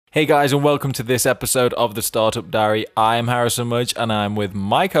Hey guys, and welcome to this episode of the Startup Diary. I am Harrison Mudge, and I'm with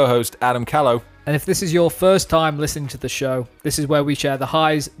my co-host Adam Callow. And if this is your first time listening to the show, this is where we share the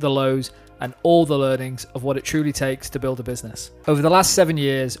highs, the lows, and all the learnings of what it truly takes to build a business. Over the last 7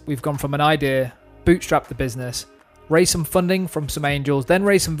 years, we've gone from an idea, bootstrap the business, raise some funding from some angels, then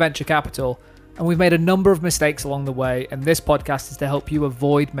raise some venture capital, and we've made a number of mistakes along the way, and this podcast is to help you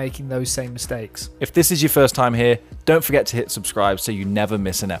avoid making those same mistakes. If this is your first time here, don't forget to hit subscribe so you never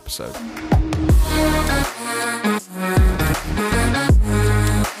miss an episode.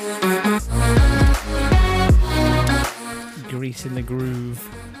 Grease in the groove.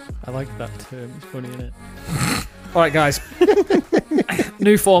 I like that term. It's funny, isn't it? All right, guys.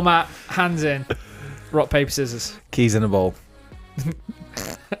 New format, hands in. Rock, paper, scissors. Keys in a bowl.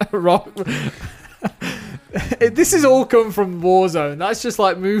 Rock. This has all come from Warzone. That's just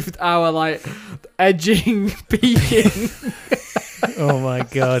like moved our edging, peeking. Oh my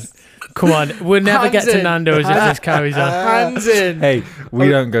god. Come on. We'll never get to Nando's if this carries on. Hands in. Hey, we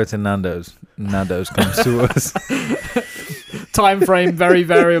don't go to Nando's. Nando's comes to us. Time frame, very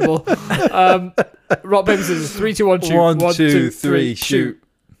variable. Rock, paper, scissors. 3, 2, 1, shoot. 1, 2, 3, shoot.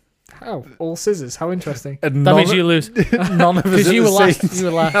 How? All scissors. How interesting. That means you lose. None of us Because you were last. last. You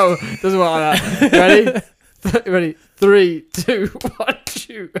were last. No, doesn't work like that. Ready? Ready? 3, 2, 1,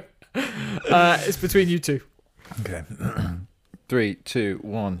 shoot. It's between you two. Okay. 3, 2,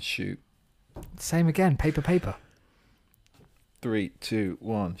 1, shoot. Same again. Paper, paper. 3, 2,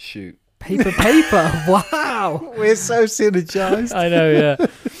 1, shoot. Paper, paper. Wow. We're so synergized. I know, yeah.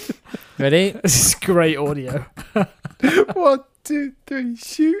 Ready? This is great audio. 1, 2, 3,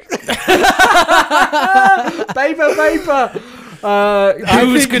 shoot. Paper, paper.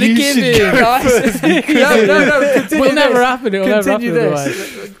 Who's going to give it? Guys, no. Continue Will never this. happen. It will never happen Continue otherwise.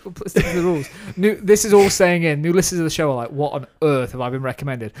 this. Stick to the rules. This is all staying in. New listeners of the show are like, what on earth have I been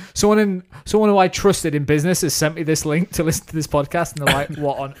recommended? Someone who I trusted in business has sent me this link to listen to this podcast, and they're like,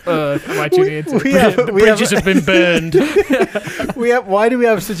 what on earth am I tuning into? The bridges have been burned. Why do we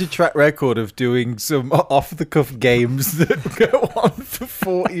have such a track record of doing some off-the-cuff games that go on for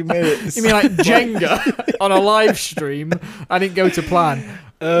 40 minutes? You mean like Jenga on a live stream? I didn't go to plan.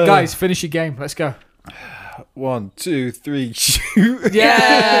 Guys, finish your game. Let's go. 1, 2, 3, shoot.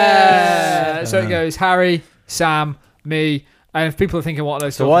 Yeah. So it goes Harry, Sam, me, and if people are thinking what are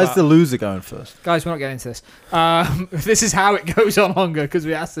those, So why is the loser going first? guys? We're not getting into this. This is how it goes on longer because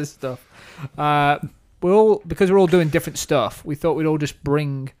we asked this stuff. Because we're all doing different stuff. We thought we'd all just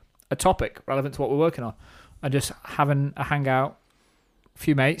bring a topic relevant to what we're working on, and just having a hangout, a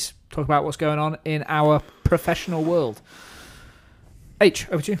few mates, talk about what's going on in our professional world. H,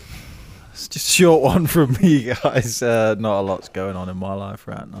 over to you. It's just a short one from me, guys. Not a lot's going on in my life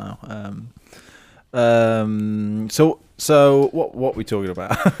right now. So what are we talking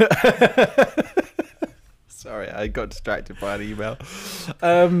about? Sorry, I got distracted by an email.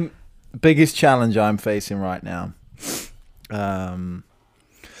 Biggest challenge I'm facing right now.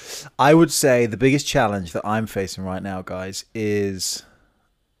 I would say the biggest challenge that I'm facing right now, guys, is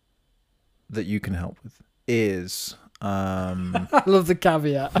that you can help with is. I love the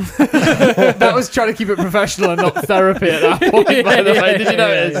caveat. That was trying to keep it professional and not therapy at that point, by the way. Did you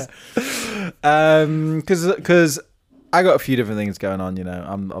notice? Because I got a few different things going on. You know,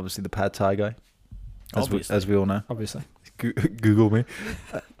 I'm obviously the pad thai guy, as we all know. Obviously. Google me.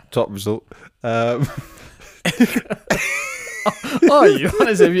 Top result. Oh, you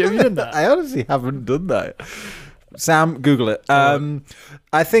honestly, have you done that? I honestly haven't done that. Sam, Google it.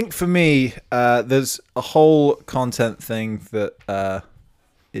 I think for me, there's a whole content thing that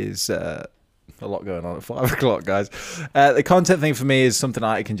is a lot going on at 5 o'clock, guys. The content thing for me is something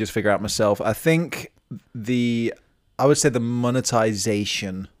I can just figure out myself. I think I would say the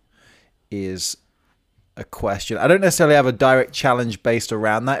monetization is a question. I don't necessarily have a direct challenge based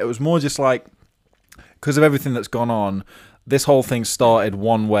around that. It was more just like, because of everything that's gone on, this whole thing started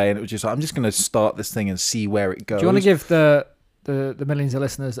one way, and it was just like, I'm just going to start this thing and see where it goes. Do you want to give the millions of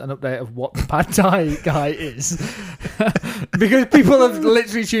listeners an update of what the pad thai guy is? Because people have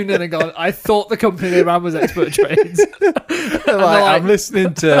literally tuned in and gone, I thought the company they ran was Expert Trades. I'm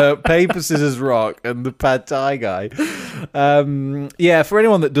listening to Paper, Scissors, Rock and the pad thai guy. Yeah, for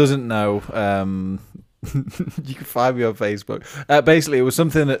anyone that doesn't know, you can find me on Facebook. Basically, it was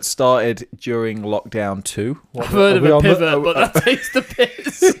something that started during lockdown 2. I've heard of a pivot, but that takes the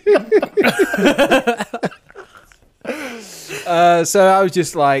piss. So I was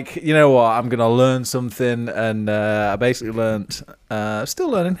just like, you know what, I'm going to learn something. And I basically learned, still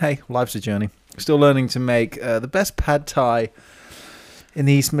learning. Hey, life's a journey. Still learning to make the best pad thai in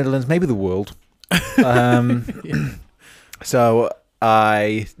the East Midlands, maybe the world. So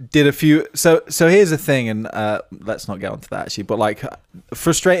I did a few. So here's the thing, and let's not get onto that actually. But like,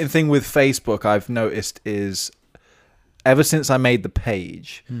 frustrating thing with Facebook, I've noticed is ever since I made the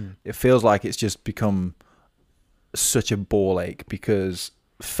page, it feels like it's just become such a ball ache because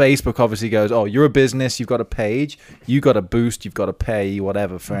Facebook obviously goes, oh, you're a business, you've got a page, you got a boost, you've got to pay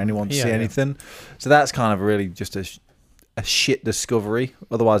whatever for anyone to see anything. So that's kind of really just a shit discovery.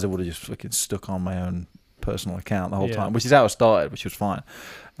 Otherwise, I would have just fucking stuck on my own personal account the whole time, which is how I started, which was fine.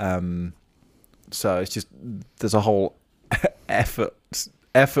 So it's just there's a whole effort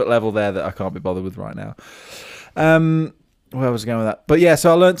level there that I can't be bothered with right now. Where was I going with that? But yeah,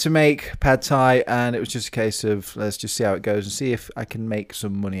 so I learned to make pad thai, and it was just a case of let's just see how it goes and see if I can make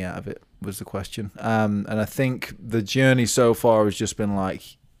some money out of it was the question. And I think the journey so far has just been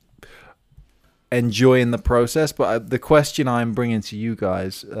like enjoying the process. But the question I'm bringing to you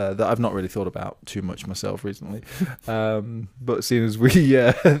guys that I've not really thought about too much myself recently, but seeing as we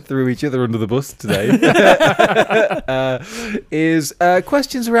threw each other under the bus today, is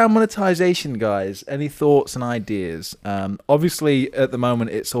questions around monetization, guys. Any thoughts and ideas? Obviously, at the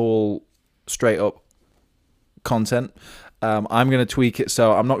moment, it's all straight up content. I'm going to tweak it,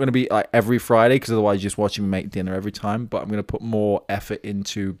 so I'm not going to be like every Friday because otherwise you're just watching me make dinner every time. But I'm going to put more effort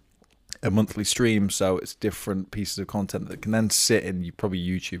into a monthly stream, so it's different pieces of content that can then sit in probably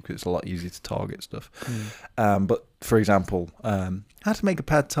YouTube because it's a lot easier to target stuff. But for example, how to make a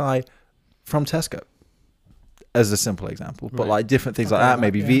pad thai from Tesco as a simple example, but like different things like that.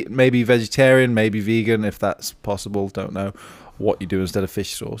 Maybe maybe vegetarian, maybe vegan if that's possible. Don't know what you do instead of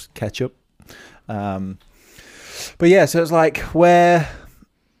fish sauce, ketchup. But yeah, so it's like, where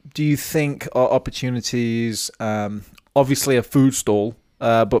do you think are opportunities? Obviously, a food stall.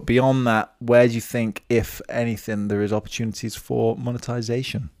 But beyond that, where do you think, if anything, there is opportunities for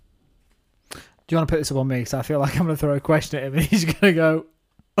monetization? Do you want to put this up on me? Because I feel like I'm going to throw a question at him and he's going to go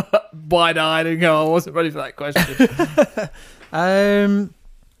wide-eyed and go, I wasn't ready for that question.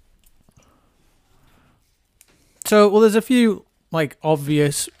 So there's a few like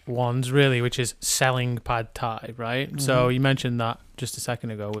obvious ones really, which is selling pad thai, right? Mm-hmm. So you mentioned that just a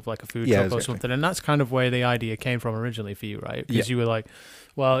second ago with like a food truck or something, and that's kind of where the idea came from originally for you, right? Because you were like,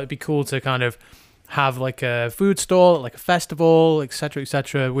 well, it'd be cool to kind of have like a food stall, like a festival,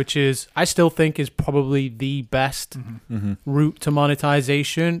 etc., which is, I still think, is probably the best route to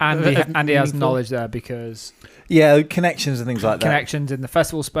monetization. And he has knowledge there because connections and things like that. Connections in the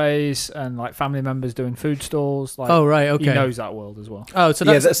festival space and like family members doing food stalls. Like, oh right, okay. He knows that world as well. Oh, so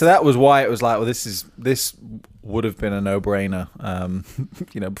that's, so that was why it was like, well, this would have been a no-brainer,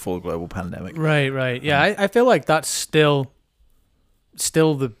 before the global pandemic. Right. Yeah, I feel like that's still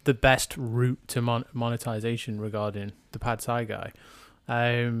the best route to monetization regarding the pad thai guy.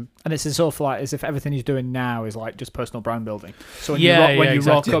 And it's sort of like as if everything he's doing now is like just personal brand building. So when you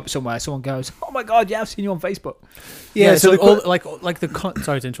rock up somewhere, someone goes, "Oh my god, yeah, I've seen you on Facebook." Yeah, so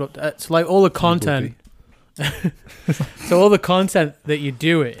sorry to interrupt. So like all the content, so all the content that you're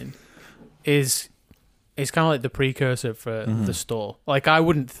doing is kind of like the precursor for the store. Like I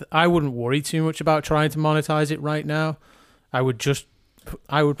wouldn't worry too much about trying to monetize it right now. I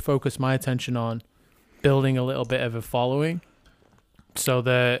would focus my attention on building a little bit of a following, so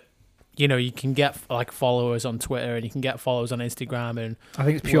that you can get like followers on Twitter and you can get followers on Instagram, and I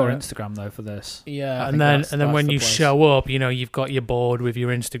think it's pure Instagram though for this. Yeah, and then when you show up, you've got your board with your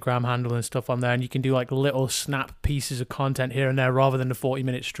Instagram handle and stuff on there, and you can do like little snap pieces of content here and there rather than the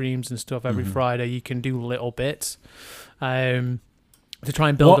 40-minute streams and stuff every Friday. You can do little bits to try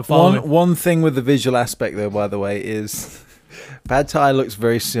and build a following. One thing with the visual aspect though, by the way, is pad thai looks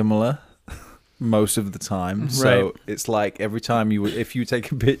very similar most of the time. So it's like every time if you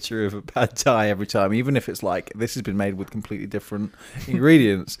take a picture of a pad thai every time, even if it's like this has been made with completely different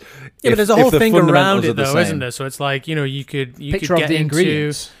ingredients. But there's a whole thing around it though, isn't there? So it's like, you could get into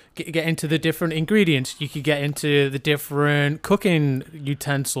ingredients. Get into the different ingredients. You could get into the different cooking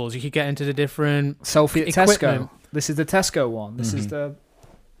utensils. You could get into the different selfie at Tesco. This is the Tesco one. This is the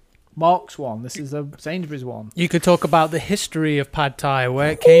Mark's one. This is the Sainsbury's one. You could talk about the history of pad thai,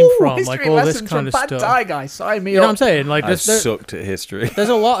 where it came from, like all this kind of pad stuff. Thai guys, sign me up. You know what I'm saying? Like, I sucked at history. There's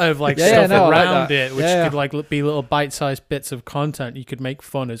a lot of like stuff around it, which could like be little bite-sized bits of content you could make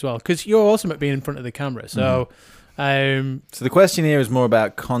fun as well. Because you're awesome at being in front of the camera. So, so the question here is more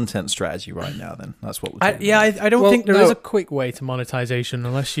about content strategy right now. Then that's what we're talking about. I don't think there is a quick way to monetization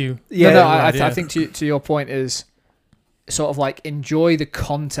unless you. I think to your point is, sort of like enjoy the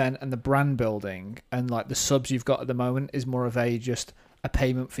content and the brand building, and like the subs you've got at the moment is more of just a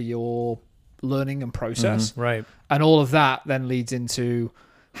payment for your learning and process, right? And all of that then leads into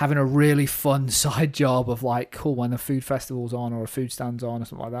having a really fun side job of like, cool, when a food festival's on or a food stand's on or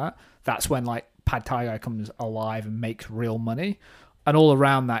something like that, that's when like Pad Thai Guy comes alive and makes real money. And all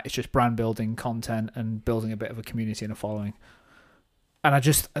around that, it's just brand building, content, and building a bit of a community and a following. And I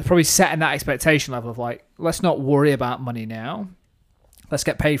probably setting that expectation level of like, let's not worry about money now. Let's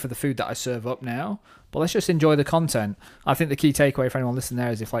get paid for the food that I serve up now, but let's just enjoy the content. I think the key takeaway for anyone listening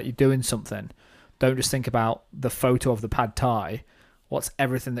there is if like you're doing something, don't just think about the photo of the Pad Thai. What's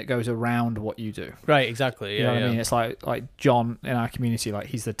everything that goes around what you do? Right, exactly. You know what I mean? It's like John in our community, like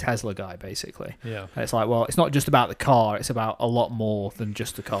he's the Tesla guy basically. Yeah. And it's like, well, it's not just about the car; it's about a lot more than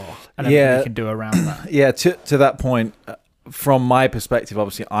just the car and everything you can do around that. Yeah. To that point, from my perspective,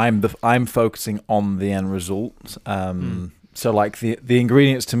 obviously, I'm focusing on the end result. So like the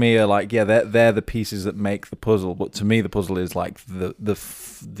ingredients to me are like, yeah, they're the pieces that make the puzzle. But to me, the puzzle is like the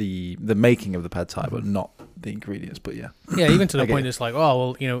making of the Pad Thai, but not the ingredients. But yeah, even to the point it's like,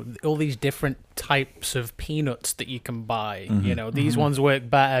 oh well, all these different types of peanuts that you can buy. These ones work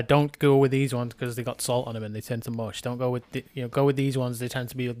better. Don't go with these ones because they got salt on them and they tend to mush. Don't go with go with these ones. They tend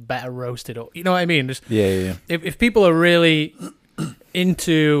to be better roasted. Or you know what I mean? Just, yeah. If people are really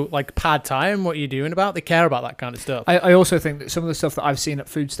into like Pad Thai and what you're doing about, they care about that kind of stuff. I also think that some of the stuff that I've seen at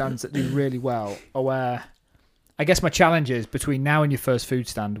food stands that do really well are where, I guess my challenge is between now and your first food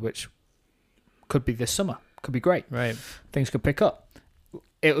stand, which could be this summer, could be great. Right. Things could pick up.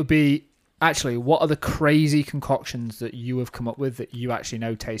 It would be, actually, what are the crazy concoctions that you have come up with that you actually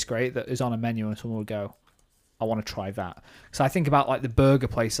know taste great, that is on a menu and someone will go, I want to try that. So I think about like the burger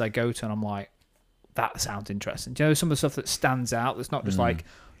places I go to and I'm like, that sounds interesting. Do you know some of the stuff that stands out that's not just like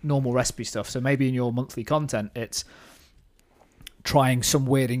normal recipe stuff? So maybe in your monthly content, it's trying some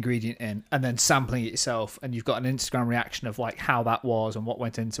weird ingredient in and then sampling it yourself, and you've got an Instagram reaction of like how that was and what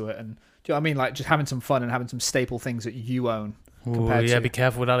went into it. And do you know what I mean? Like just having some fun and having some staple things that you own. Be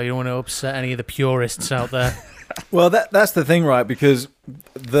careful with that. You don't want to upset any of the purists out there. Well, that's the thing, right? Because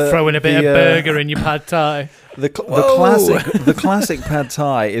throwing a bit of burger in your Pad Thai. The classic Pad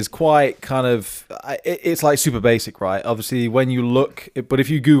Thai is quite kind of, it's like super basic, right? Obviously, when you look, but if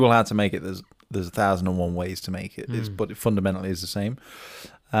you Google how to make it, there's 1,001 ways to make it. But it fundamentally is the same.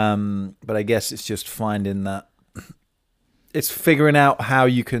 But I guess it's just finding that. It's figuring out how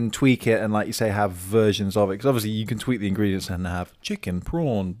you can tweak it and, like you say, have versions of it. Because obviously you can tweak the ingredients and have chicken,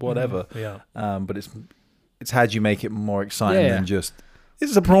 prawn, whatever. But it's how do you make it more exciting than just,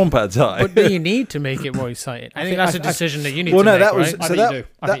 it's a prawn Pad Thai. But do you need to make it more exciting? I think that's a decision that you need to make, right?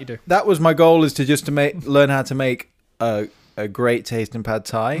 I think you do. That was my goal, is to just learn how to make a great tasting Pad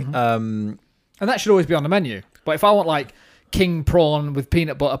Thai. And that should always be on the menu. But if I want like king prawn with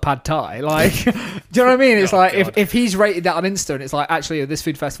peanut butter Pad Thai, like, do you know what I mean? It's if he's rated that on Insta and it's like, actually at this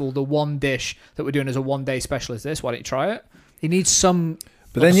food festival, the one dish that we're doing as a one-day special is this, why don't you try it? He needs some.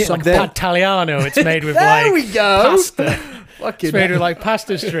 But then Pad Italiano, it's made with there we go. Pasta. It's made with like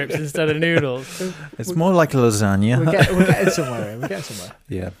pasta strips instead of noodles. It's more like a lasagna. We're getting somewhere.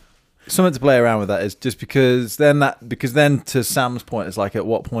 Yeah. Something to play around with that is just because then to Sam's point, it's like, at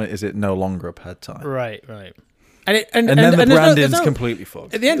what point is it no longer a Pad Thai? Right. And then the branding's completely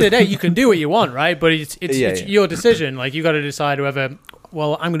fucked. At the end of the day, you can do what you want, right? But it's your decision. Like, you got to decide whether,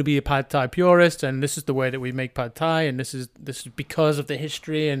 well, I'm going to be a Pad Thai purist, and this is the way that we make Pad Thai, and this is because of the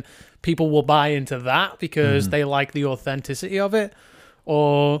history, and people will buy into that because they like the authenticity of it,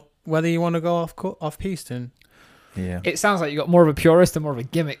 or whether you want to go off piste and. Yeah. It sounds like you got more of a purist and more of a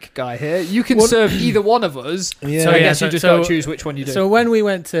gimmick guy here. You can serve either one of us. Yeah. So I guess you just got to choose which one you do. So when we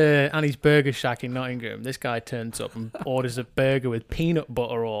went to Annie's Burger Shack in Nottingham, this guy turns up and orders a burger with peanut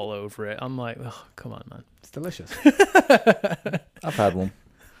butter all over it. I'm like, oh, come on, man. It's delicious. I've had one.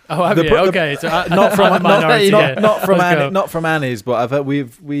 Oh, have you? Okay. So not from Annie's, but I've had,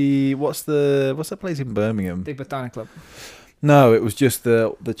 what's that place in Birmingham? The Botanic Club. No, it was just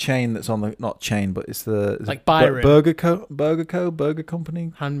the chain that's on the, not chain, but it's the like Byron Burger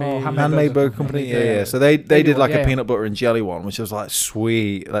Company, handmade burger company. Yeah. So they did like a peanut butter and jelly one, which was like,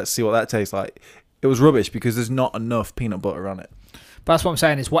 sweet. Let's see what that tastes like. It was rubbish because there's not enough peanut butter on it. But that's what I'm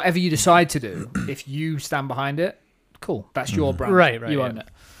saying is, whatever you decide to do, if you stand behind it, cool. That's your brand. Right. You own it.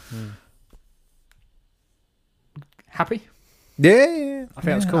 Happy? Yeah. I think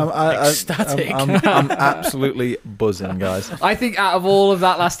that was cool. Ecstatic. I'm absolutely buzzing, guys. I think out of all of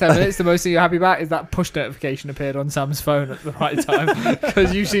that last 10 minutes, the most thing you're happy about is that push notification appeared on Sam's phone at the right time,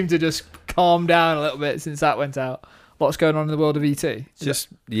 because you seem to just calm down a little bit since that went out. What's going on in the world of ET? It's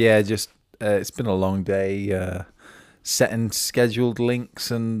been a long day, setting scheduled links,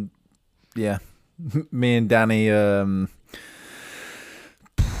 and me and Danny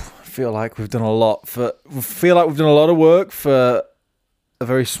feel like we've done a lot of work for a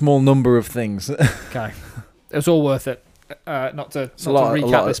very small number of things. Okay. It was all worth it. Not to It's a lot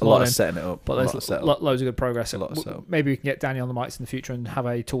recap this a lot morning, of setting it up. but there's loads of good progress. A lot of setup. Maybe we can get Danny on the mics in the future and have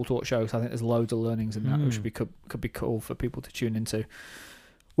a Tool Talk show. 'Cause I think there's loads of learnings in that, which could be cool for people to tune into.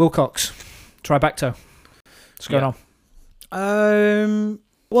 Wilcox, Tribacto. What's going on?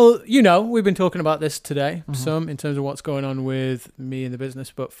 Well, we've been talking about this today, some in terms of what's going on with me in the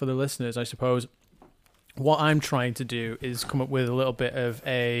business, but for the listeners, I suppose what I'm trying to do is come up with a little bit of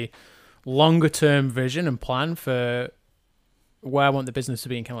a longer term vision and plan for where I want the business to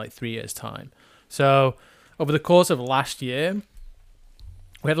be in kind of like 3 years' time. So over the course of last year,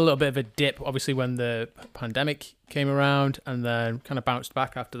 we had a little bit of a dip, obviously, when the pandemic came around, and then kind of bounced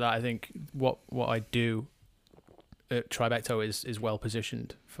back after that. I think what I do at Tribacto is well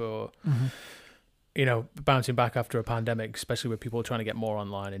positioned for, bouncing back after a pandemic, especially with people trying to get more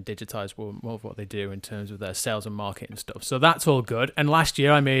online and digitize more of what they do in terms of their sales and marketing stuff. So that's all good. And last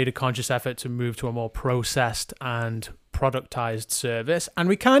year I made a conscious effort to move to a more processed and productized service, and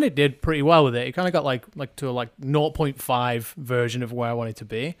we kind of did pretty well with it. It kind of got like to a 0.5 version of where I wanted to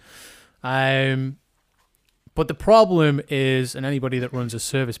be. But the problem is, and anybody that runs a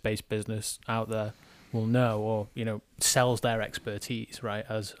service-based business out there will know, or sells their expertise, right,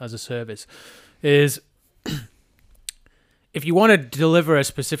 as a service, is if you want to deliver a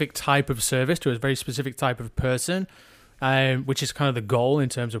specific type of service to a very specific type of person, which is kind of the goal in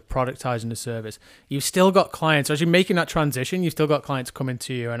terms of productizing the service, you've still got clients, as you're making that transition, you've still got clients coming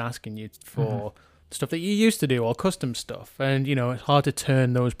to you and asking you for stuff that you used to do, or custom stuff. And, it's hard to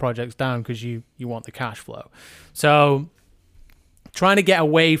turn those projects down because you want the cash flow. So trying to get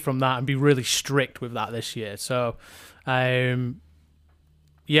away from that and be really strict with that this year. So,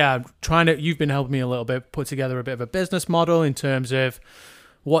 you've been helping me a little bit, put together a bit of a business model in terms of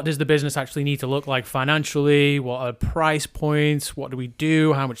what does the business actually need to look like financially, what are price points, what do we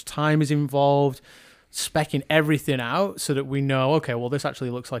do, how much time is involved, speccing everything out so that we know, okay, well, this actually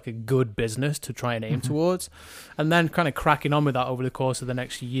looks like a good business to try and aim towards, and then kind of cracking on with that over the course of the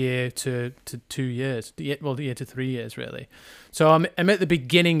next year to 2 years, year to 3 years, really. So I'm at the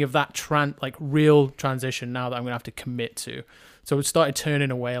beginning of that real transition now that I'm going to have to commit to. So we started turning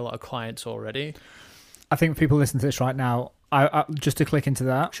away a lot of clients already. I think people listening to this right now, I just to click into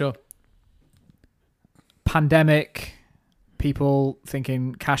that. Sure. Pandemic, people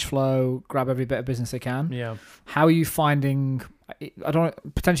thinking cash flow, grab every bit of business they can. Yeah. How are you finding, I don't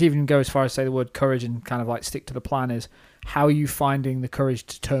potentially even go as far as say the word courage and kind of stick to the plan, is how are you finding the courage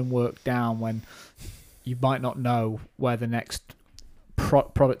to turn work down when you might not know where the next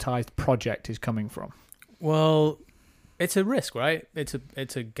productized project is coming from? Well, it's a risk, right? It's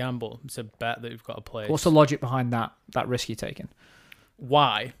a gamble. It's a bet that you've got to play. What's the logic behind that risk you're taking?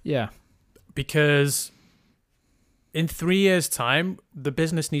 Why? Yeah. Because in 3 years' time, the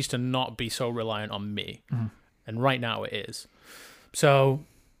business needs to not be so reliant on me. And right now it is. So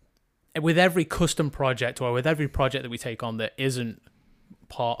with every custom project, or with every project that we take on that isn't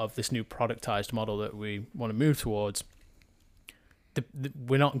part of this new productized model that we want to move towards,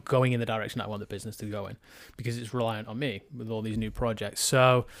 we're not going in the direction I want the business to go in, because it's reliant on me with all these new projects.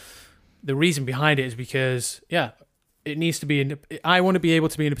 So the reason behind it is because, it needs to be I want to be able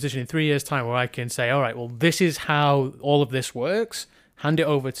to be in a position in 3 years' time where I can say, all right, well, this is how all of this works. Hand it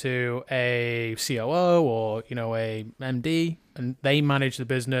over to a COO or, a MD, and they manage the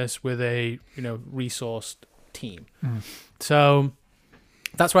business with a, resourced team. So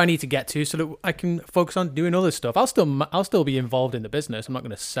that's where I need to get to, so that I can focus on doing other stuff. I'll still be involved in the business. I'm not going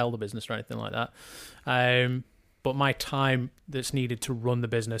to sell the business or anything like that. But my time that's needed to run the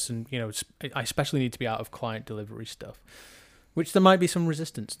business, and I especially need to be out of client delivery stuff, which there might be some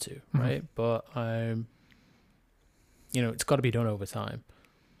resistance to, right? But it's got to be done over time.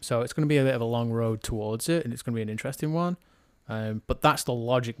 So it's going to be a bit of a long road towards it, and it's going to be an interesting one. But that's the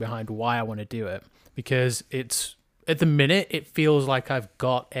logic behind why I want to do it, because it's, at the minute, it feels like I've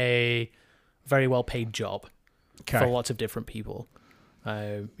got a very well-paid job for lots of different people.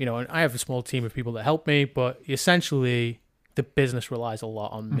 And I have a small team of people that help me, but essentially the business relies a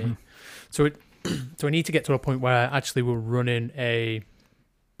lot on me. So I need to get to a point where actually we're running a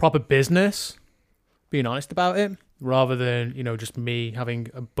proper business, being honest about it, rather than, just me having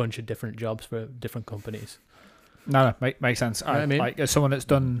a bunch of different jobs for different companies. No, makes sense. I mean, as someone that's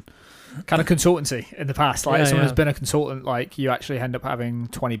done kind of consultancy in the past, as someone who's been a consultant, you actually end up having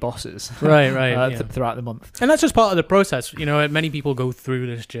 20 bosses, right, throughout the month, and that's just part of the process. Many people go through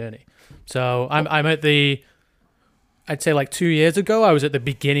this journey. So I'm at I'd say 2 years ago, I was at the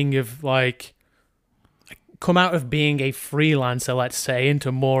beginning of come out of being a freelancer, let's say,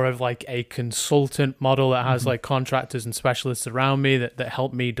 into more of like a consultant model that has like contractors and specialists around me that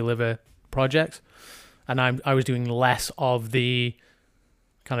help me deliver projects. And I was doing less of the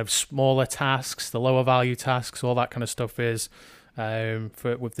kind of smaller tasks, the lower value tasks, all that kind of stuff with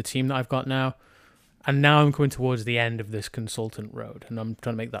the team that I've got now. And now I'm coming towards the end of this consultant road, and I'm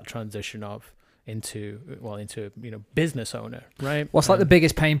trying to make that transition into business owner, right? What's like the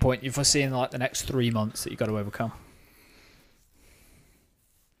biggest pain point you foresee in like the next 3 months that you've got to overcome?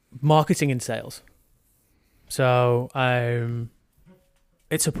 Marketing and sales. So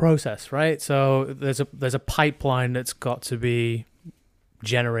it's a process, right? So there's a pipeline that's got to be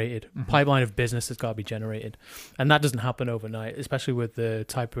generated, pipeline of business that's got to be generated, and that doesn't happen overnight, especially with the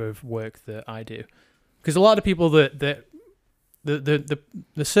type of work that I do, because a lot of people that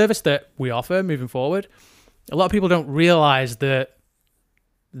the service that we offer moving forward, a lot of people don't realize that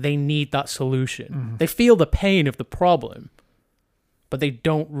they need that solution. They feel the pain of the problem, but they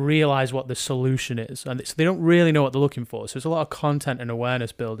don't realize what the solution is, and so they don't really know what they're looking for. So there's a lot of content and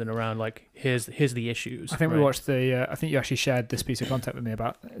awareness building around like here's the issues. I think we watched I think you actually shared this piece of content with me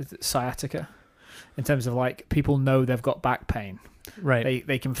about sciatica, in terms of like people know they've got back pain, right?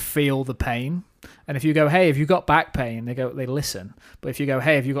 They can feel the pain, and if you go, hey, have you got back pain? They listen. But if you go,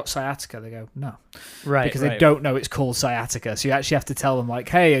 hey, have you got sciatica? They go, no, right? Because they don't know it's called sciatica. So you actually have to tell them like,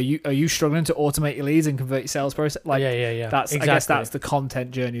 hey, are you struggling to automate your leads and convert your sales process? Like, yeah. That's exactly. I guess that's the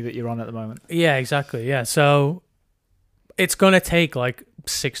content journey that you're on at the moment. Yeah, exactly. Yeah, so it's gonna take like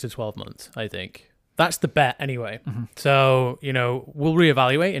 6 to 12 months, I think. That's the bet anyway. So, we'll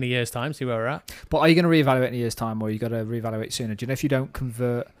reevaluate in a year's time, see where we're at. But are you going to reevaluate in a year's time, or are you going to reevaluate sooner? Do you know if you don't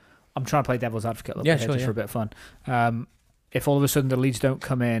convert? I'm trying to play devil's advocate a little bit here, for a bit of fun. If all of a sudden the leads don't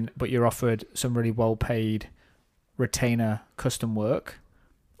come in, but you're offered some really well-paid retainer custom work,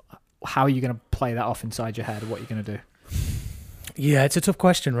 how are you going to play that off inside your head? What are you going to do? Yeah, it's a tough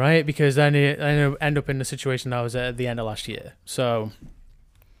question, right? Because then I end up in the situation that I was at the end of last year. So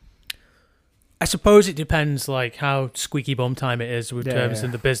I suppose it depends like how squeaky bum time it is with terms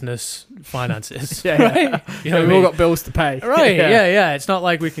of the business finances. Right? We've all got bills to pay. Right, yeah. It's not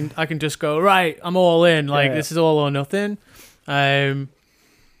like I can just go, right, I'm all in. Like this is all or nothing.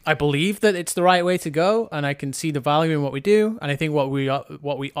 I believe that it's the right way to go, and I can see the value in what we do. And I think what we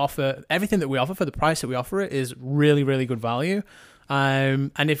offer, everything that we offer for the price that we offer it is really, really good value.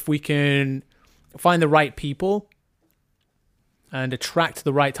 And if we can find the right people and attract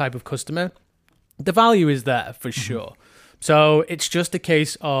the right type of customer, the value is there for sure. So it's just a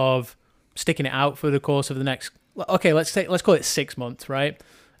case of sticking it out for the course of the next, let's call it 6 months, right?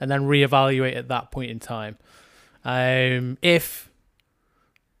 And then reevaluate at that point in time. If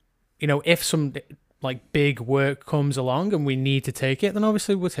some like big work comes along and we need to take it, then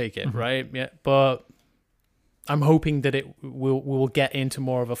obviously we'll take it, right? Yeah, but I'm hoping that we'll get into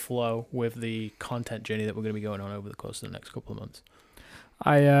more of a flow with the content journey that we're going to be going on over the course of the next couple of months.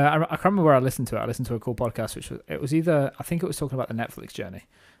 I can't remember where I listened to it. I listened to a cool podcast, it was either, I think it was talking about the Netflix journey,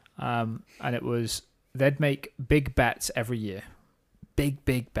 and it was they'd make big bets every year, big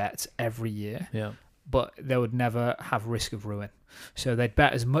bets every year. Yeah. But they would never have risk of ruin. So they'd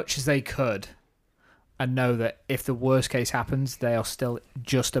bet as much as they could and know that if the worst case happens, they are still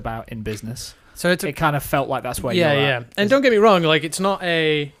just about in business. So it kind of felt like that's where you're at. Yeah. And don't get me wrong, like it's not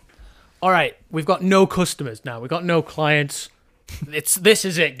all right, we've got no customers now. We've got no clients. This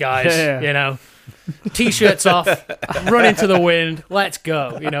is it, guys. T-shirts off, run into the wind, let's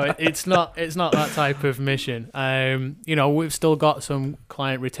go. It's not that type of mission. We've still got some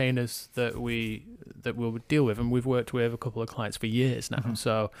client retainers that we'll deal with, and we've worked with a couple of clients for years now.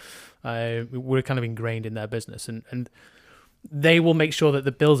 So we're kind of ingrained in their business, and they will make sure that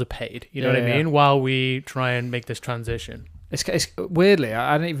the bills are paid. You know what I mean? While we try and make this transition. It's weirdly,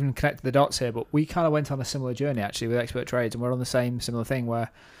 I didn't even connect the dots here, but we kind of went on a similar journey actually with Expert Trades, and we're on the similar thing where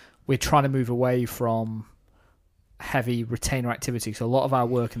we're trying to move away from heavy retainer activity. So a lot of our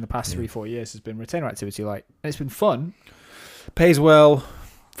work in the past 3-4 years has been retainer activity, and it's been fun, pays well,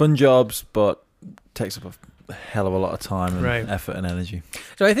 fun jobs, but takes up a hell of a lot of time and effort and energy.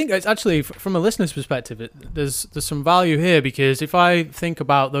 So I think it's actually, from a listener's perspective, there's some value here, because if I think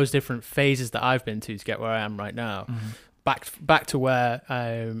about those different phases that I've been to get where I am right now. Back to where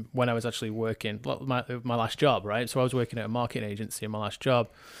when I was actually working my last job, right? So I was working at a marketing agency in my last job,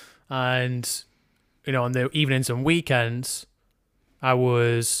 and on the evenings and weekends, I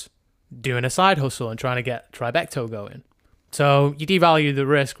was doing a side hustle and trying to get Tribecto going. So you devalue the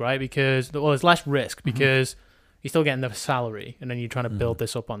risk, right? Because there's less risk because you're still getting the salary, and then you're trying to build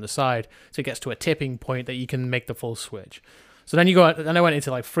this up on the side. So it gets to a tipping point that you can make the full switch. So then then I went into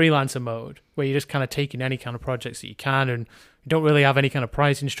like freelancer mode, where you're just kind of taking any kind of projects that you can, and you don't really have any kind of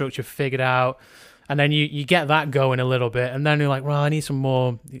pricing structure figured out. And then you get that going a little bit, and then you're like, well, I need some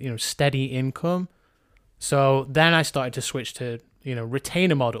more, steady income. So then I started to switch to,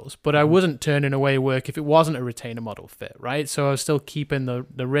 retainer models, but I wasn't turning away work if it wasn't a retainer model fit, right? So I was still keeping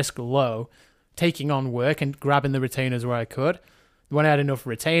the risk low, taking on work and grabbing the retainers where I could. When I had enough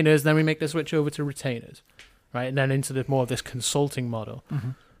retainers, then we make the switch over to retainers, right? And then into more of this consulting model. Mm-hmm.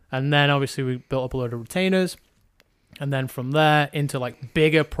 And then obviously we built up a load of retainers. And then from there into like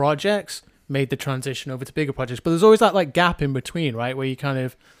bigger projects, made the transition over to bigger projects. But there's always that like gap in between, right? Where you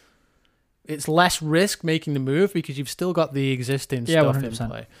it's less risk making the move because you've still got the existing stuff 100%. in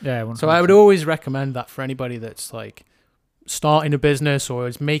play. Yeah, 100%. So I would always recommend that for anybody that's like starting a business or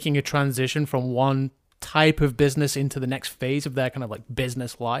is making a transition from one type of business into the next phase of their kind of like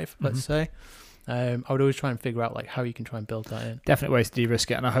business life, let's say. I would always try and figure out like how you can try and build that in. Definitely ways to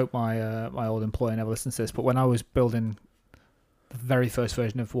de-risk it, and I hope my old employer never listens to this, but when I was building the very first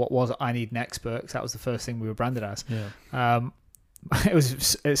version of what was I Need an Expert, because that was the first thing we were branded as. Yeah.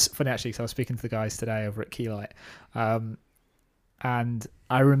 It's funny actually, because I was speaking to the guys today over at Keylight, and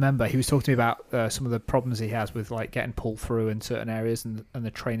I remember he was talking to me about some of the problems he has with like getting pulled through in certain areas and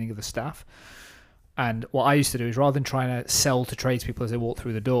the training of the staff. And what I used to do is, rather than trying to sell to tradespeople as they walk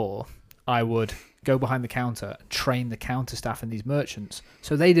through the door, I would go behind the counter, train the counter staff and these merchants.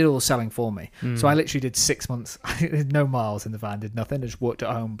 So they did all the selling for me. So I literally did 6 months, no miles in the van, did nothing. I just worked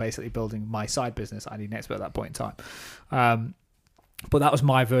at home, basically building my side business. I Need an Expert at that point in time. But that was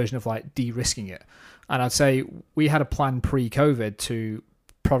my version of like de-risking it. And I'd say we had a plan pre-COVID to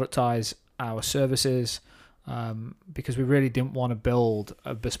productize our services, because we really didn't want to build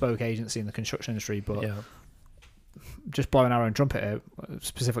a bespoke agency in the construction industry, but just blowing our own trumpet here,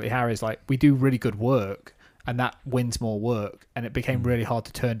 specifically Harry's, like, we do really good work and that wins more work, and it became really hard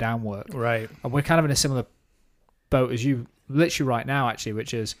to turn down work. Right. And we're kind of in a similar boat as you literally right now, actually,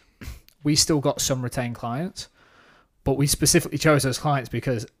 which is we still got some retained clients, but we specifically chose those clients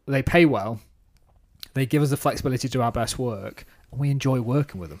because they pay well, they give us the flexibility to do our best work, and we enjoy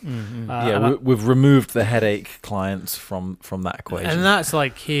working with them. We've removed the headache clients from that equation. And that's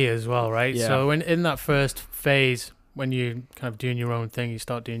like key as well, right? Yeah. So in that first phase, when you kind of doing your own thing, you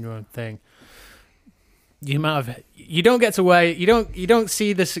start doing your own thing, you don't get to where you don't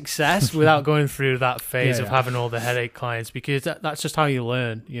see the success without going through that phase of having all the headache clients, because that's just how you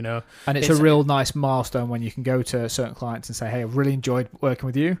learn, And it's a real nice milestone when you can go to certain clients and say, hey, I've really enjoyed working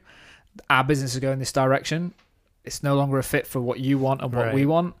with you. Our business is going this direction. It's no longer a fit for what you want and what we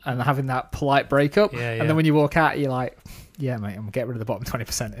want, and having that polite breakup. And then when you walk out, you're like, yeah, mate, I'm getting rid of the bottom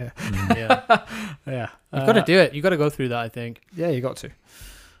 20% here. Yeah. You've got to do it. You've got to go through that, I think. Yeah, you got to.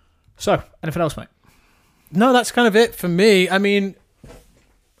 So, anything else, mate? No, that's kind of it for me. I mean,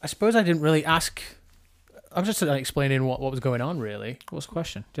 I suppose I didn't really ask. I'm just explaining what was going on, really. What's the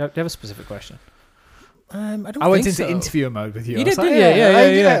question? Do you have a specific question? I don't. I went think into so. interviewer mode with you. You did, like,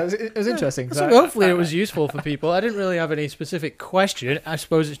 yeah. It was interesting. So hopefully it was useful for people. I didn't really have any specific question. I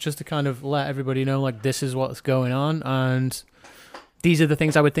suppose it's just to kind of let everybody know, like, this is what's going on, and these are the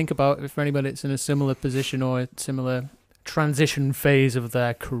things I would think about if anybody that's in a similar position or a similar transition phase of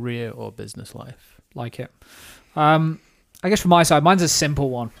their career or business life. Like it. I guess from my side, mine's a simple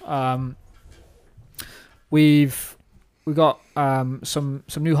one. We've got some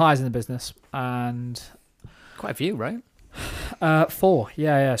new hires in the business, and quite a few, right? 4.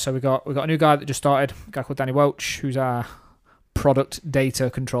 Yeah. So we got a new guy that just started, a guy called Danny Welch, who's our product data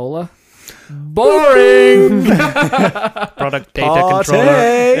controller. Boring. Product data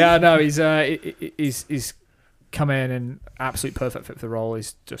controller. Yeah, no, he's come in and absolute perfect fit for the role.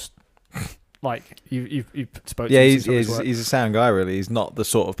 He's just like you spoke to. Yeah, he's a sound guy. Really, he's not the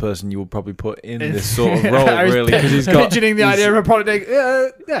sort of person you would probably put in this sort of role. Really, because he's got pitching the idea of a product.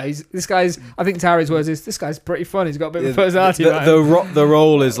 This guy's. I think Tara's words is, this guy's pretty fun. He's got a bit of personality. The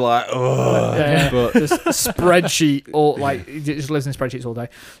role is like, but just spreadsheet, or like he just lives in spreadsheets all day.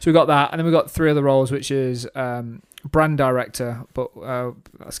 So we got that, and then we got 3 other roles, which is brand director, but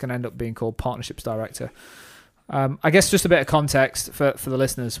that's going to end up being called partnerships director. I guess just a bit of context for the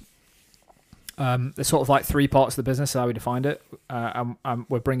listeners. There's sort of like 3 parts of the business, how we defined it.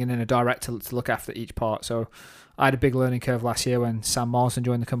 We're bringing in a director to look after each part. So I had a big learning curve last year when Sam Marsden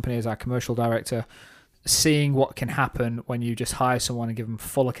joined the company as our commercial director, seeing what can happen when you just hire someone and give them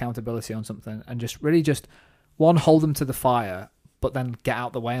full accountability on something, and just really one, hold them to the fire, but then get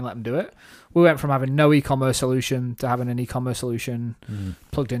out the way and let them do it. We went from having no e-commerce solution to having an e-commerce solution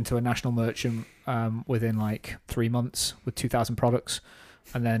plugged into a national merchant within like 3 months with 2,000 products.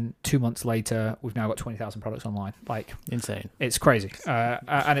 And then 2 months later, we've now got 20,000 products online. Like, insane. it's crazy,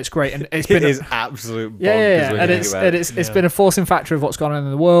 and it's great. And it's It been is absolute bonkers. yeah. when And you it's think about it. it's been a forcing factor of what's gone on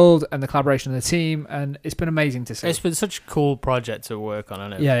in the world and the collaboration of the team, and it's been amazing to see. It's been such a cool project to work on,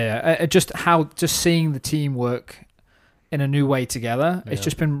 hasn't it? Yeah. Just seeing the team work in a new way together. It's Yeah.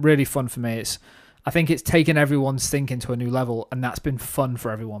 just been really fun for me. I think it's taken everyone's thinking to a new level, and that's been fun for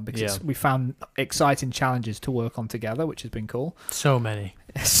everyone because we found exciting challenges to work on together, which has been cool. So many.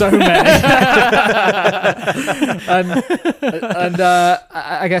 So many. and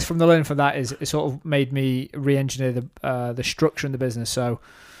I guess from the learning from that is it sort of made me re-engineer the structure in the business. So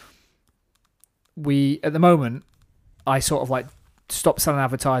at the moment, I sort of like stopped selling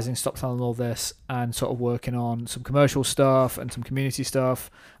advertising, stopped selling all this, and sort of working on some commercial stuff and some community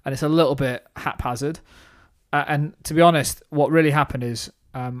stuff. And it's a little bit haphazard. And to be honest, what really happened is,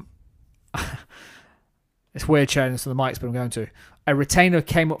 it's weird sharing this on the mics, but I'm going to. A retainer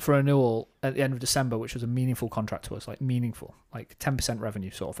came up for renewal at the end of December, which was a meaningful contract to us, like 10%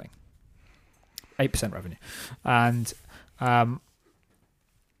 revenue sort of thing, 8% revenue. And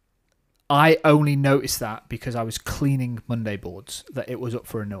I only noticed that because I was cleaning Monday boards that it was up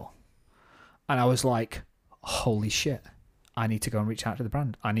for renewal. And I was like, holy shit, I need to go and reach out to the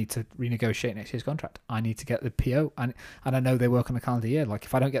brand. I need to renegotiate next year's contract. I need to get the PO. And I know they work on a calendar year. Like,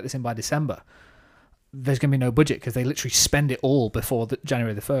 if I don't get this in by December, there's going to be no budget because they literally spend it all before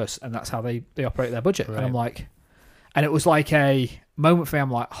January the 1st. And that's how they operate their budget. Right. And I'm like, and it was like a moment for me.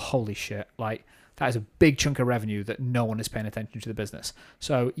 I'm like, holy shit. Like, that is a big chunk of revenue that no one is paying attention to the business.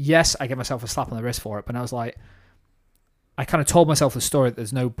 So yes, I gave myself a slap on the wrist for it, but I was like, I kind of told myself the story that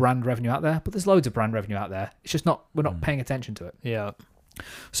there's no brand revenue out there, but there's loads of brand revenue out there. It's just we're not paying attention to it. Yeah.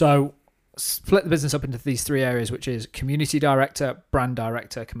 So split the business up into these three areas, which is community director, brand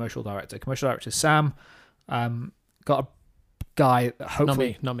director, commercial director. Commercial director is Sam. Got a guy that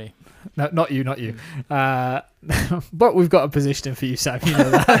hopefully... Not me. No, not you. But we've got a position for you, Sam. You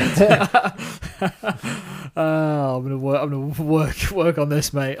know that. I'm gonna work on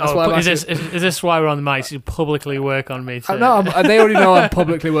this, mate. That's is this why we're on the mics? You publicly work on me. No, they already know I'm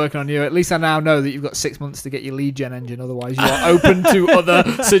publicly working on you. At least I now know that you've got 6 months to get your lead gen engine. Otherwise, you are open to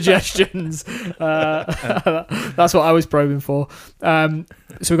other suggestions. That's what I was probing for. So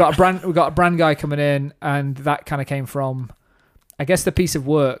we've got a brand guy coming in, and that kind of came from, I guess, the piece of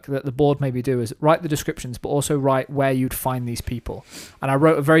work that the board maybe do is write the descriptions, but also write where you'd find these people. And I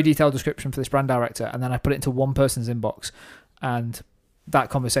wrote a very detailed description for this brand director, and then I put it into one person's inbox, and that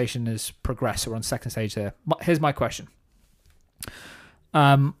conversation has progressed. So we're on second stage there. Here's my question.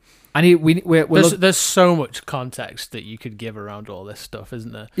 There's so much context that you could give around all this stuff,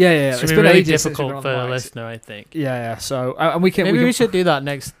 isn't there? Yeah. It's been really difficult for the listener, I think. Yeah. So and we should do that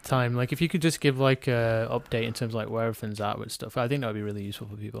next time. Like, if you could just give like a update in terms of like where everything's at with stuff, I think that would be really useful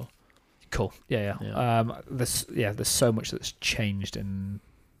for people. Cool. Yeah. There's so much that's changed in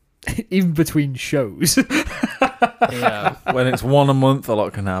even between shows. Yeah. When it's one a month, a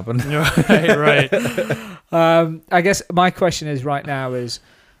lot can happen. Right. I guess my question is right now is,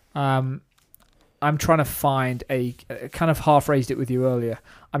 I'm trying to find I kind of half raised it with you earlier.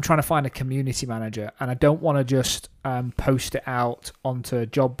 I'm trying to find a community manager, and I don't want to just post it out onto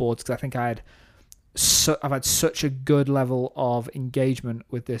job boards, because I think I've had such a good level of engagement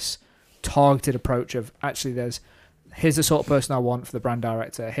with this targeted approach of actually here's the sort of person I want for the brand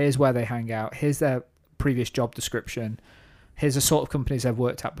director. Here's where they hang out. Here's their previous job description. Here's the sort of companies they've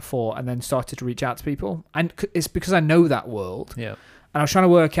worked at before, and then started to reach out to people. And it's because I know that world. Yeah. And I was trying to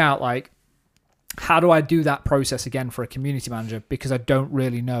work out, like, how do I do that process again for a community manager? Because I don't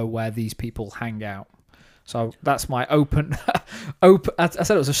really know where these people hang out. So that's my open. I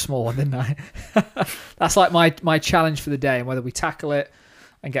said it was a small one, didn't I? That's like my challenge for the day, and whether we tackle it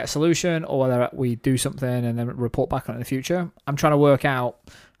and get a solution, or whether we do something and then report back on it in the future. I'm trying to work out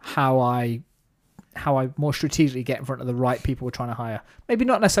how I more strategically get in front of the right people we're trying to hire. Maybe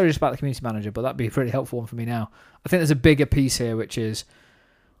not necessarily just about the community manager, but that'd be a pretty helpful one for me now. I think there's a bigger piece here, which is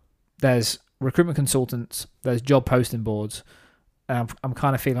there's recruitment consultants, there's job posting boards, and I'm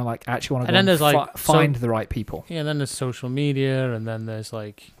kind of feeling like I actually want to go and find the right people. Yeah, and then there's social media, and then there's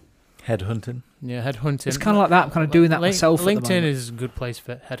like headhunting. Yeah, headhunting. It's kind of like that. I'm kind of doing that myself. LinkedIn is a good place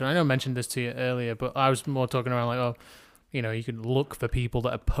for headhunting. I know I mentioned this to you earlier, but I was more talking around like, you can look for people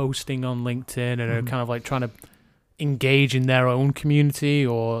that are posting on LinkedIn and are kind of like trying to engage in their own community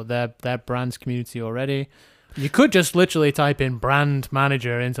or their brand's community already. You could just literally type in brand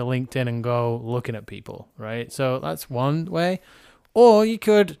manager into LinkedIn and go looking at people, right? So that's one way. Or you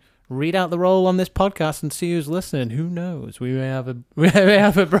could read out the role on this podcast and see who's listening. Who knows? We may have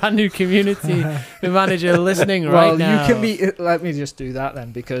a brand new community manager listening right now. You can be. Let me just do that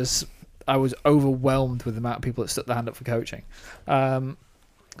then, because I was overwhelmed with the amount of people that stuck their hand up for coaching.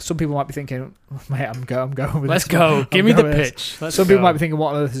 Some people might be thinking, mate, I'm going with Let's this go. one. Give me the pitch. Some people might be thinking,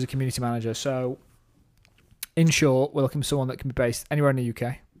 what on earth is a community manager? So, in short, we're looking for someone that can be based anywhere in the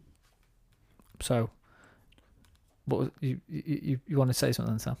UK. So, what was, you want to say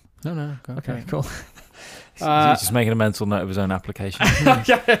something, Sam? No. Okay, cool. He's just making a mental note of his own application.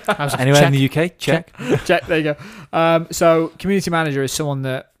 Okay. Anywhere in the UK? Check. Check. There you go. So, community manager is someone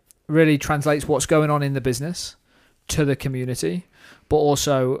that really translates what's going on in the business to the community, but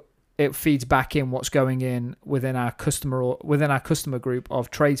also it feeds back in what's going in within our customer group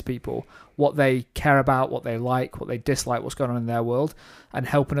of tradespeople, what they care about, what they like, what they dislike, what's going on in their world, and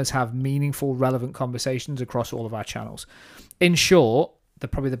helping us have meaningful, relevant conversations across all of our channels. In short,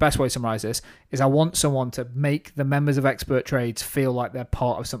 probably the best way to summarize this is I want someone to make the members of Expert Trades feel like they're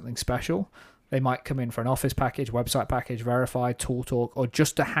part of something special. They might come in for an office package, website package, verified, tool talk, or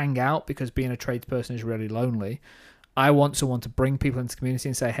just to hang out because being a tradesperson is really lonely. I want someone to bring people into the community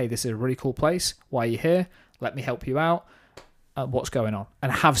and say, hey, this is a really cool place. Why are you here? Let me help you out. What's going on?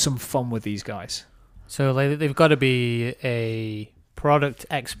 And have some fun with these guys. So they've got to be a product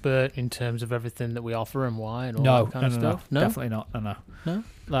expert in terms of everything that we offer and why and all that kind of stuff? No, definitely not. No?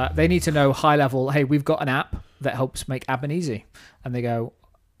 They need to know high level, hey, we've got an app that helps make admin easy. And they go,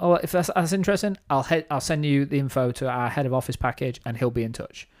 oh, if that's interesting, I'll send you the info to our head of office package and he'll be in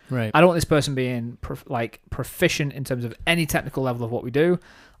touch. Right. I don't want this person being proficient in terms of any technical level of what we do.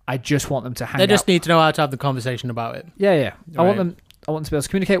 I just want them to hang out. They just need to know how to have the conversation about it. Yeah. Right. I want them to be able to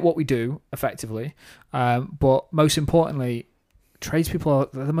communicate what we do effectively. But most importantly, tradespeople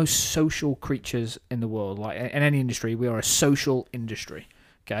are the most social creatures in the world. Like in any industry, we are a social industry.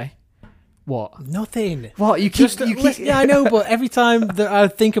 Okay. What? Nothing. What? You keep. Yeah, I know, but every time that I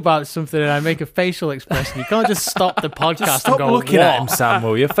think about something and I make a facial expression, you can't just stop the podcast Stop and go, looking what? at him, Sam,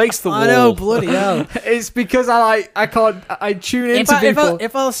 will you? Face the wall. I know, bloody hell. It's because I tune into people.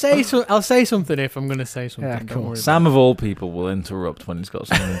 If I'll say I'll say something if I'm going to say something. Yeah, Don't cool. worry Sam of all people will interrupt when he's got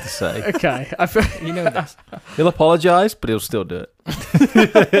something to say. Okay. You know this. He'll apologise, but he'll still do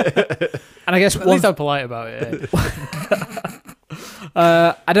it. And I guess At least I'm polite about it.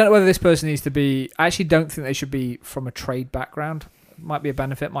 I don't know whether this person needs to be. I actually don't think they should be from a trade background. Might be a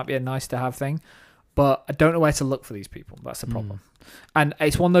benefit, might be a nice to have thing, but I don't know where to look for these people. That's the problem. And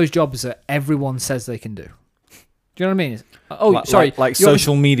it's one of those jobs that everyone says they can do. Do you know what I mean? Like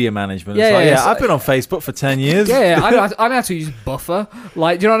social media management. Yeah. I've been on Facebook for 10 years. Yeah. I know how to use Buffer.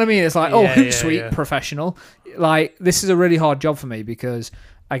 Like, do you know what I mean? It's like, Hootsuite, professional. Like, this is a really hard job for me because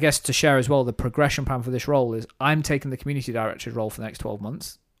I guess to share as well, the progression plan for this role is I'm taking the community director's role for the next 12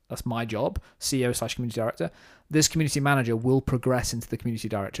 months. That's my job, CEO/community director. This community manager will progress into the community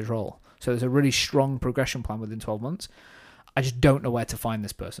director's role. So there's a really strong progression plan within 12 months. I just don't know where to find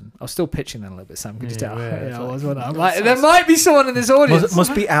this person. I was still pitching them a little bit, Sam. Could you tell? I'm like, there might be someone in this audience.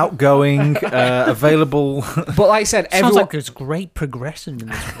 Must be outgoing, available. But like I said, Sounds like there's great progression in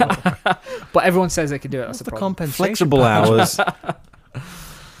this role. But everyone says they can do it. That's What's the problem. compensation? Flexible hours.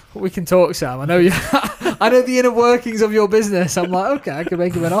 We can talk, Sam. I know you. I know the inner workings of your business. I'm like, okay, I can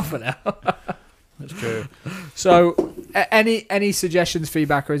make him an offer now. That's true. So, any suggestions,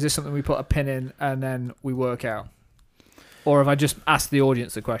 feedback, or is this something we put a pin in and then we work out? Or have I just asked the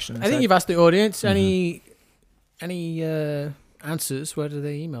audience the question? I think you've asked the audience. Any answers? Where do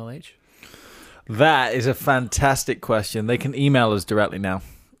they email, H? That is a fantastic question. They can email us directly now.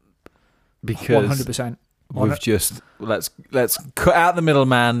 Because 100%. we've just let's cut out the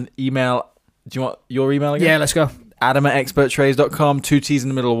middleman. Email. Do you want your email again? Yeah, let's go. Adam@experttrades.com. 2 T's in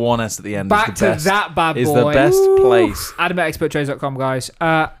the middle, 1 S at the end. Back to that bad boy. Is the best place. Adam@experttrades.com, guys.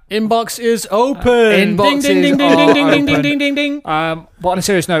 Inbox is open. Inboxes ding, ding, ding, are ding, ding, ding, open. ding, ding, ding. But on a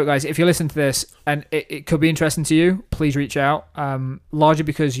serious note, guys, if you listen to this and it could be interesting to you, please reach out. Largely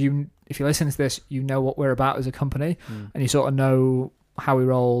because if you listen to this, you know what we're about as a company, and you sort of know how we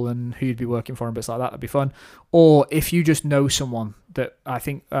roll and who you'd be working for and bits like that. That'd be fun. Or if you just know someone that I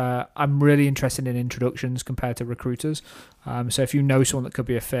think I'm really interested in introductions compared to recruiters. So if you know someone that could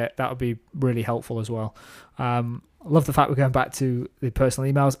be a fit, that would be really helpful as well. I love the fact we're going back to the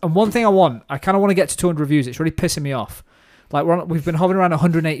personal emails. And one thing I kind of want to get to 200 reviews. It's really pissing me off. Like we've been hovering around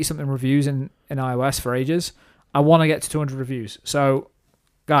 180 something reviews in iOS for ages. I want to get to 200 reviews. So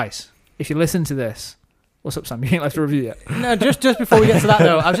guys, if you listen to this, what's up, Sam? You ain't left a review yet. No, just before we get to that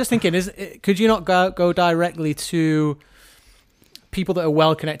though, I was just thinking, could you not go directly to people that are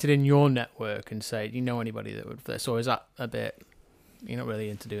well connected in your network and say, do you know anybody that would fit this, or is that a bit You're not really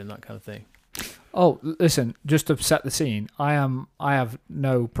into doing that kind of thing. Oh, listen, just to set the scene, I have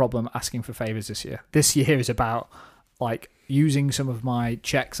no problem asking for favors this year. This year is about like using some of my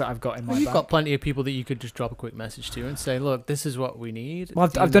checks that I've got in my You've bank. got plenty of people that you could just drop a quick message to and say, look, this is what we need. Well,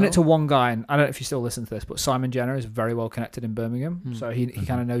 I've done it to one guy, and I don't know if you still listen to this, but Simon Jenner is very well connected in Birmingham, so he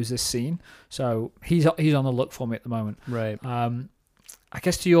kind of knows this scene. So he's on the look for me at the moment. Right. I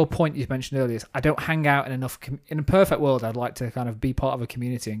guess to your point you mentioned earlier, is I don't hang out in enough. In a perfect world, I'd like to kind of be part of a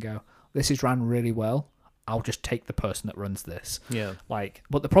community and go, this is ran really well. I'll just take the person that runs this. Yeah.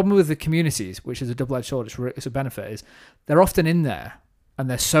 But the problem with the communities, which is a double-edged sword, it's a benefit, is they're often in there and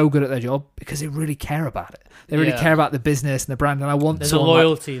they're so good at their job because they really care about it. They really care about the business and the brand. And I want There's a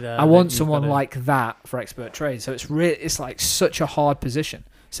loyalty there. I want someone like that for expert trade. So it's like such a hard position.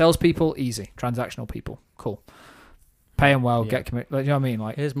 Salespeople, easy. Transactional people, cool. Pay them well, get commit. Like, you know what I mean?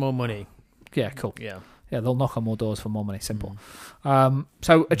 Like, here's more money. Yeah, cool. Yeah. Yeah, they'll knock on more doors for more money. Simple.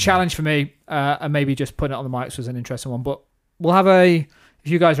 So a challenge for me, and maybe just putting it on the mics was an interesting one. But we'll have if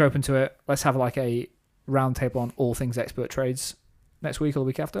you guys are open to it, let's have like a round table on all things expert trades next week or the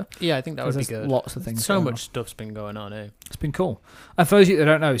week after. Yeah, I think that would be good. Lots of things. So much stuff's been going on, eh? It's been cool. And for those of you that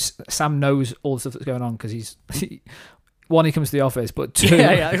don't know, Sam knows all the stuff that's going on because one, he comes to the office, but two,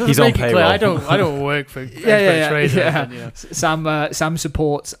 he's on payroll. I don't work for trades. Yeah. Sam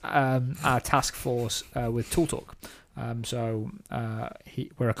supports our task force with Tool Talk.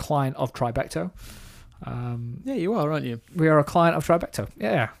 We're a client of Tribecto. Yeah, you are, aren't you? We are a client of Tribecto.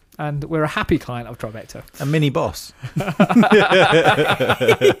 Yeah. And we're a happy client of Tribecto. A mini boss.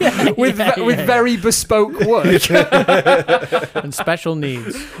 with very bespoke work. And special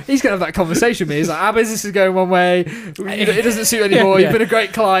needs. He's going to have that conversation with me. He's like, our business is going one way. It doesn't suit anymore. You've been a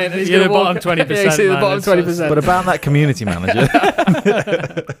great client. And he's You're going the bottom 20%. Yeah, he's the bottom 20%. But about that community manager.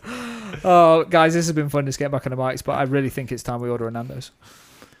 Oh, guys, this has been fun just getting back on the mics, but I really think it's time we order a Nando's.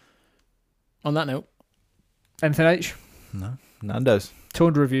 On that note. Anything, H? No. Nando's.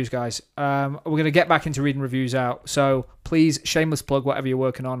 200 reviews, guys. We're going to get back into reading reviews out. So please, shameless plug, whatever you're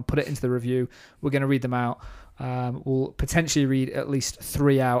working on, put it into the review. We're going to read them out. We'll potentially read at least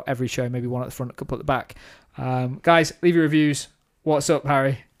 3 out every show, maybe one at the front, a couple at the back. Guys, leave your reviews. What's up,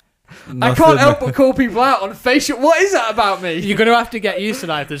 Harry? Nothing. I can't help but call people out on facial. What is that about me? You're going to have to get used to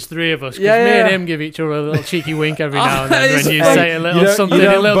that if there's 3 of us. Because me and him give each other a little cheeky wink every now and then when you say a little something,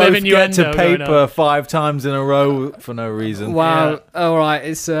 a little bit of innuendo. You don't to paper 5 times in a row for no reason. Wow. Yeah. All right.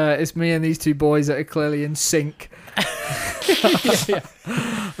 It's me and these 2 boys that are clearly in sync.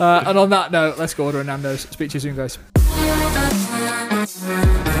 And on that note, let's go order a Nando's. Speak to you soon, guys.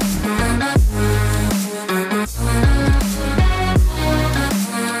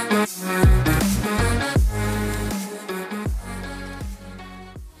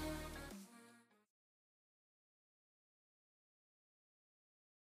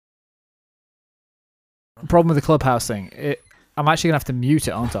 Problem with the Clubhouse thing, I'm actually going to have to mute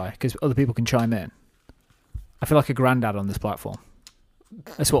it, aren't I? Because other people can chime in. I feel like a granddad on this platform.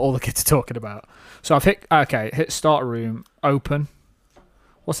 That's what all the kids are talking about. So I've hit start a room, open.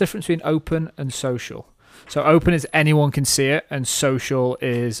 What's the difference between open and social? So open is anyone can see it, and social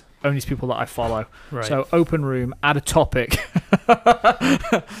is only people that I follow. Right. So open room, add a topic.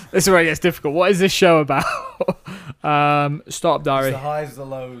 This is where it gets difficult. What is this show about? Startup Diary. It's the highs, the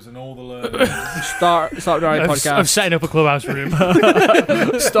lows, and all the learning. Startup Diary podcast. I'm setting up a Clubhouse room.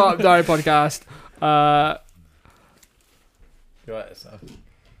 Startup Diary podcast.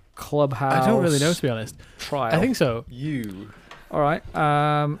 Clubhouse. I don't really know, to be honest. Trial. I think so. All right.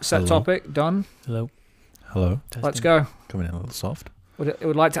 Set topic. Done. Hello. Testing. Let's go. Coming in a little soft.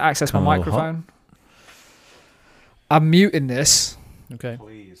 Would like to access my Come a little microphone. I'm muting this. Okay.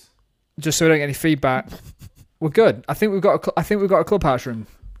 Please. Just so we don't get any feedback. We're good. I think we've got a Clubhouse room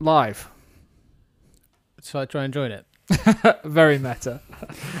live. So I try and join it. Very meta.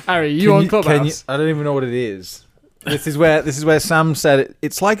 Harry, you on Clubhouse? I don't even know what it is. This is where Sam said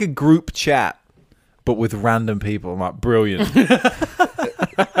it's like a group chat, but with random people. I'm like, brilliant.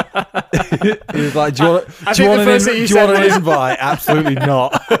 He was like, do you want an invite? Absolutely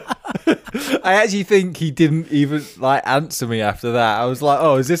not. I actually think he didn't even like answer me after that. I was like,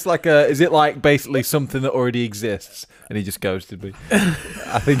 oh, is it like basically something that already exists? And he just ghosted me.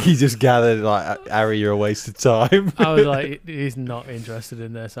 I think he just gathered like, Harry, you're a waste of time. I was like, he's not interested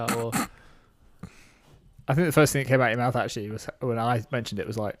in this at all. I think the first thing that came out of your mouth actually was when I mentioned it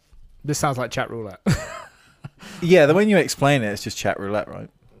was like, this sounds like chat roulette. Yeah, the way you explain it, it's just chat roulette, right?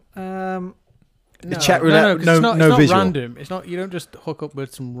 No, chat roulette, it's not visual. random. It's not. You don't just hook up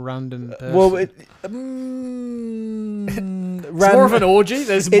with some random person. Well, it's more of an orgy.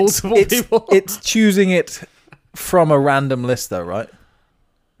 There's multiple people. It's choosing it from a random list, though, right?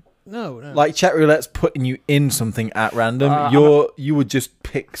 No. Like chat roulette's putting you in something at random. You would just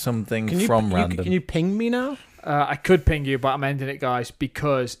pick something from random. Can you ping me now? I could ping you, but I'm ending it, guys,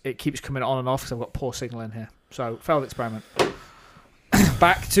 because it keeps coming on and off because I've got poor signal in here. So, failed experiment.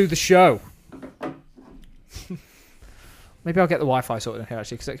 Back to the show. Maybe I'll get the Wi-Fi sorted in here,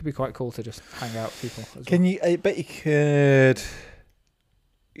 actually, because that could be quite cool to just hang out with people. Can you? I bet you could.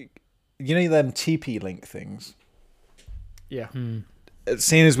 You know them TP-Link things? Yeah.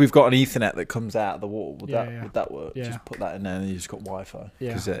 Seeing as we've got an Ethernet that comes out of the wall, would Yeah. that work? Yeah. Just put that in there and you just got Wi-Fi. Yeah.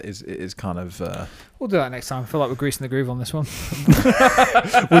 Because it is kind of... We'll do that next time. I feel like we're greasing the groove on this one.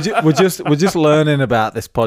 we're just learning about this podcast.